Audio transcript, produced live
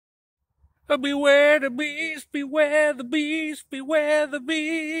Beware the beast, beware the beast, beware the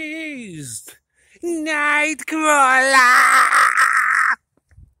beast. Nightcrawler!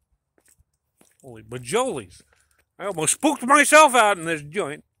 Holy bajolies. I almost spooked myself out in this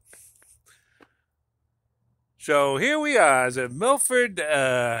joint. So here we are at Milford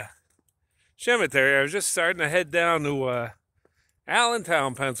Cemetery. I was just starting to head down to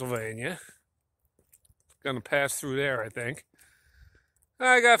Allentown, Pennsylvania. Gonna pass through there, I think.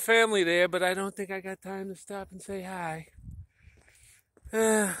 I got family there, but I don't think I got time to stop and say hi.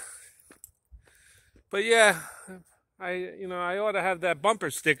 But yeah, I ought to have that bumper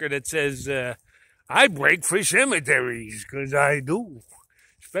sticker that says, I break for cemeteries, 'cause I do.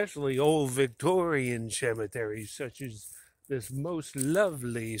 Especially old Victorian cemeteries, such as this most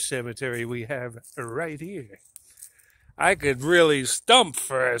lovely cemetery we have right here. I could really stump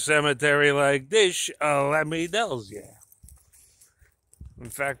for a cemetery like this, let me tell you. In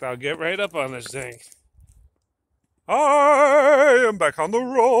fact, I'll get right up on this thing. I am back on the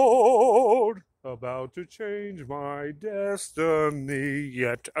road, about to change my destiny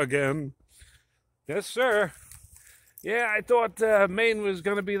yet again. Yes, sir. Yeah, I thought Maine was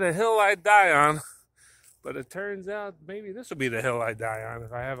going to be the hill I'd die on, but it turns out maybe this will be the hill I die on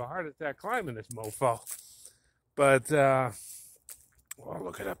if I have a heart attack climbing this mofo. But, oh,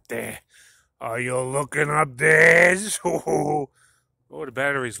 look it up there. Are you looking up there? Oh, the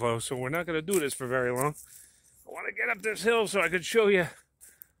battery's low, so we're not going to do this for very long. I want to get up this hill so I could show you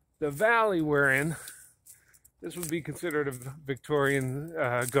the valley we're in. This would be considered a Victorian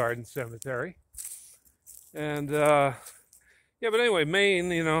garden cemetery. And, yeah, but anyway, Maine,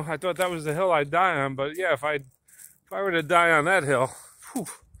 I thought that was the hill I'd die on. But, yeah, if I were to die on that hill, it'd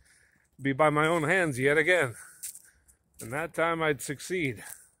be by my own hands yet again. And that time I'd succeed.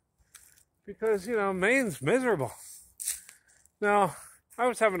 Because, Maine's miserable. Now, I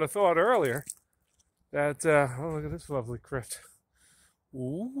was having a thought earlier that, oh, look at this lovely crypt.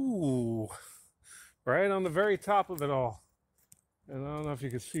 Ooh, right on the very top of it all. And I don't know if you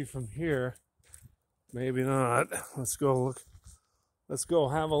can see from here. Maybe not. Let's go look. Let's go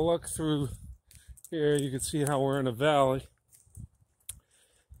have a look through here. You can see how we're in a valley.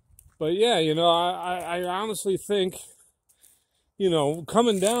 But yeah, I honestly think,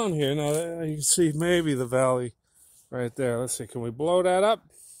 coming down here, now you can see maybe the valley right there. Let's see, can we blow that up?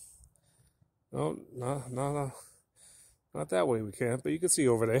 No, not that way we can't, but you can see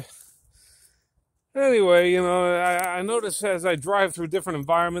over there. Anyway, I notice as I drive through different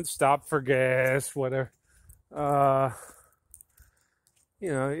environments, stop for gas, whatever,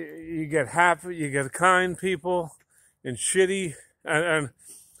 you get happy, you get kind people and shitty, and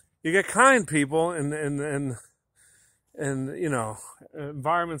you get kind people and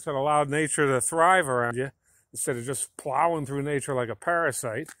environments that allow nature to thrive around you, instead of just plowing through nature like a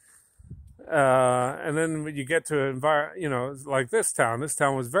parasite. And then when you get to like this town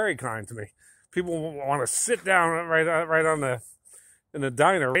was very kind to me. People want to sit down right on in the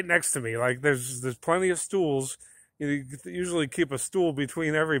diner right next to me. Like there's plenty of stools. You usually keep a stool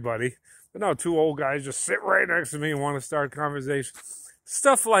between everybody. But no, two old guys just sit right next to me and want to start conversation.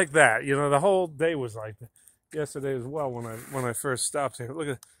 Stuff like that. The whole day was like that. Yesterday as well when I first stopped here. Look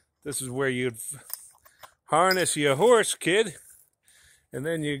at this is where you'd harness your horse, kid. And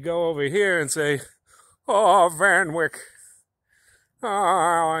then you go over here and say, oh, Van Wyck, oh,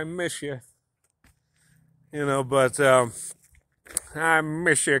 I miss you. But I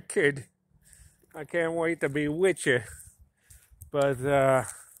miss you, kid. I can't wait to be with you. But,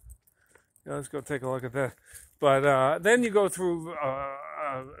 let's go take a look at that. But then you go through,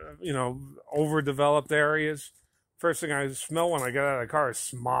 overdeveloped areas. First thing I smell when I get out of the car is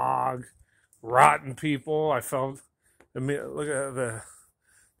smog, rotten people. I felt, look at the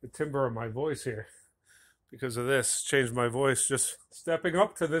timbre of my voice here. Because of this, changed my voice just stepping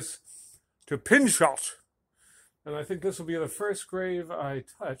up to pin shot. And I think this will be the first grave I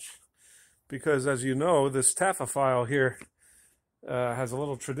touch. Because as you know, this taphophile here has a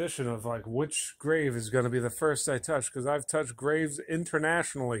little tradition of like which grave is going to be the first I touch. Because I've touched graves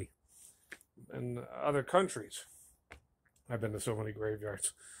internationally in other countries. I've been to so many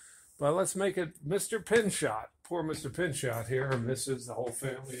graveyards. But let's make it Mr. Pinshot. Poor Mr. Pinshot here, or Mrs. the whole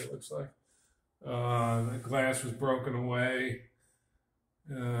family, it looks like. The glass was broken away.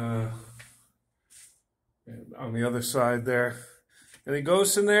 On the other side there. Any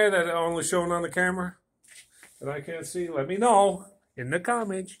ghosts in there that are only shown on the camera that I can't see? Let me know in the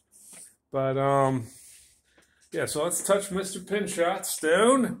comments. But, yeah, so let's touch Mr. Pinshot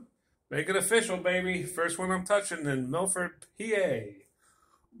Stone. Make it official, baby. First one I'm touching in Milford, PA.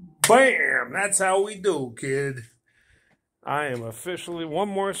 Bam! That's how we do, kid. I am officially one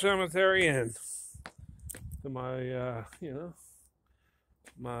more cemetery in to my,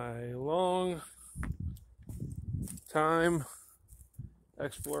 my long time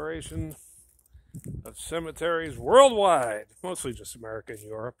exploration of cemeteries worldwide, mostly just America and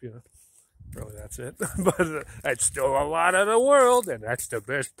Europe, Really, that's it. But that's still a lot of the world, and that's the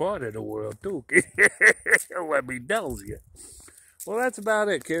best part of the world, too. Let me tell you. Well, that's about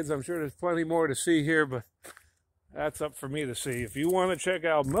it, kids. I'm sure there's plenty more to see here, but that's up for me to see. If you want to check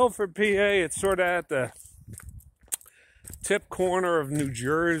out Milford, PA, it's sort of at the tip corner of New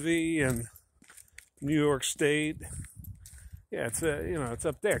Jersey and New York State. Yeah, it's it's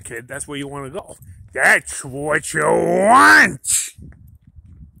up there, kid. That's where you want to go. That's what you want.